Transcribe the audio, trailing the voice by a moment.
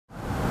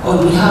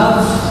on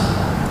behalf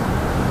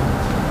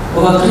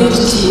of a great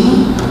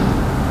team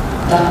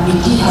that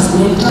BT has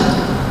mentored.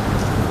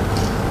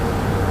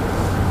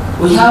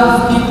 We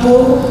have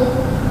people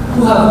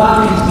who have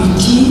worked with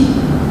BT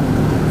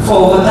for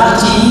over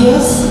 30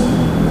 years,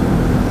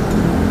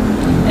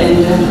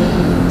 and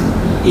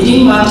it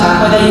didn't matter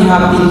whether you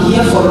have been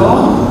here for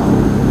long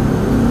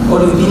or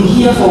you've been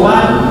here for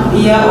 1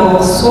 year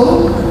or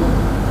so.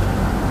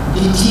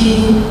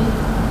 BT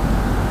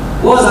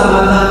was a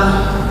mother,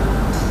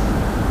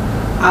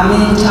 a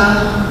mentor,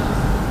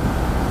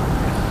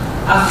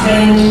 a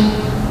friend.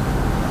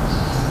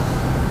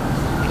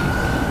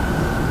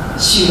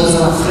 She was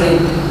our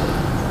friend.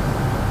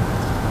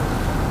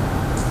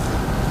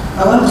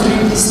 I want to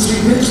read this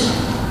tribute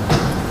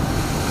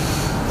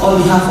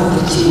on behalf of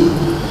the team.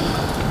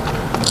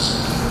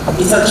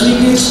 It's a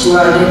tribute to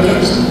our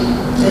legend,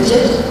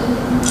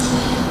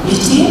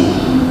 BT.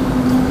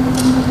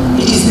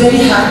 It is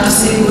very hard to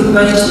say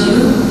goodbye to you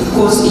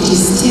because it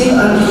is still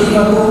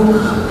unbelievable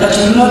that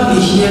you will not be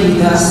here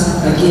with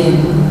us again.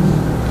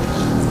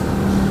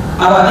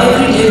 Our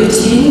everyday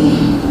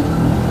routine,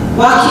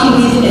 working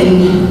with and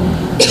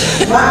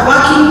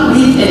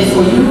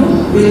for you,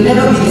 will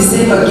never be the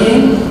same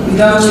again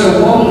without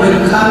your warm,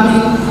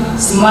 welcoming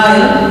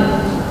smile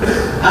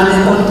and the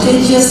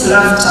contagious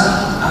laughter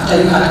after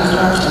you had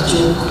cracked a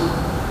joke.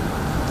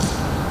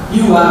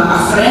 You are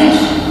a friend,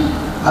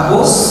 a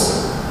boss,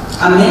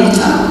 a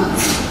mentor,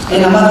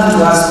 and a mother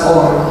to us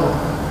all.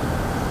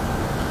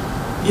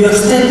 You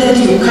extended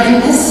your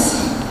kindness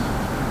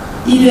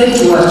even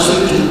to our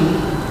children.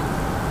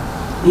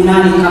 Ni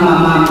nani kama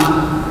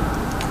mama?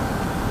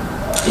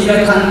 If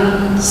I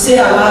can say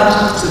a word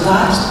to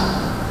that,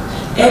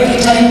 every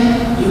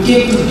time you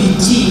came to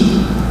BT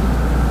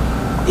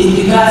in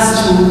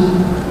regards to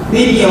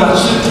maybe our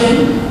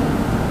children,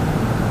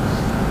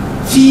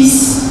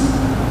 fees,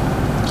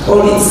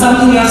 or it's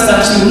something else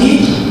that you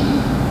need,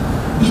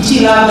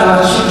 BT loved our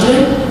children,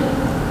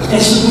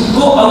 and she would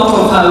go out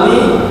of her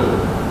way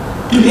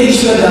to make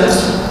sure that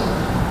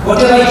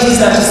whatever it is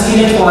that is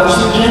needed for our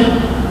children,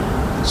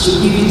 she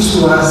give it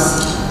to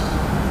us.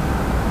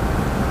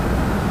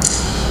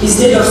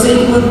 Instead of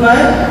saying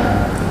goodbye,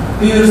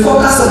 we will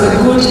focus on the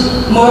good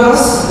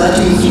morals that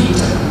you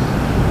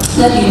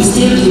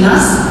instilled in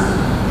us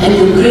and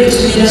your great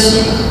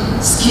leadership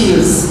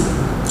skills.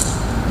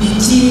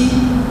 BT,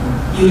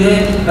 you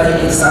led by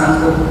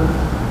example.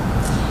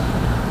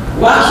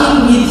 Working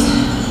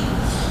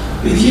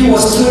with you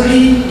was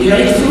truly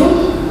delightful.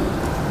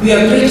 We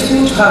are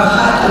grateful to have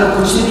had an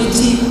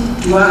opportunity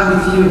to work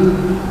with you.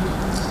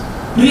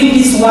 Doing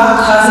this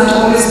work hasn't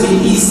always been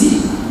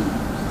easy,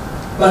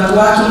 but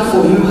working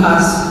for you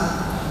has.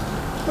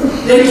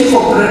 Thank you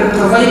for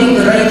providing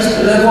the right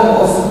level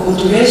of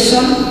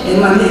motivation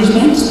and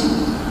management.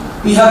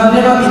 We have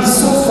never been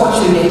so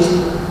fortunate.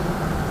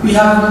 We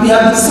have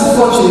been so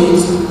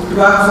fortunate to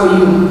work for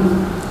you.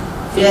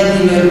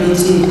 Fairly well,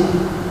 BT.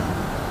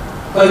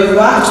 While we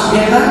worked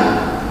together,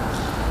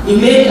 you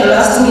made a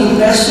lasting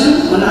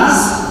impression on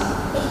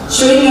us,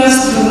 showing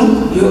us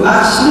through your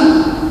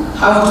action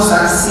how to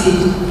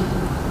succeed.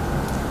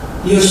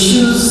 Your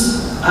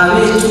shoes are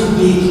way too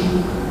big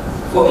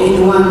for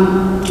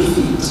anyone to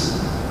fit.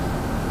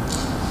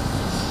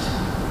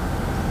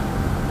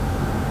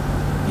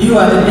 You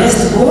are the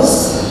best boss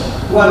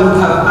one would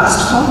have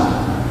asked for.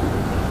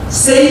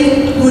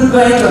 Saying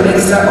goodbye to an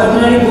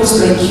extraordinary boss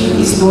like you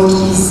is not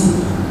easy.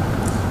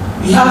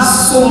 We have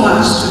so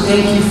much to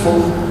thank you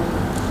for.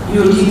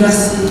 Your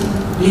legacy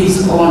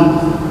lives on,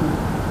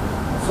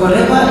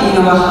 forever in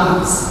our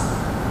hearts.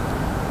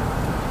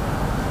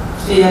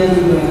 Fare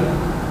thee well.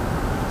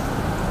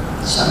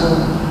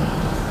 Shalom.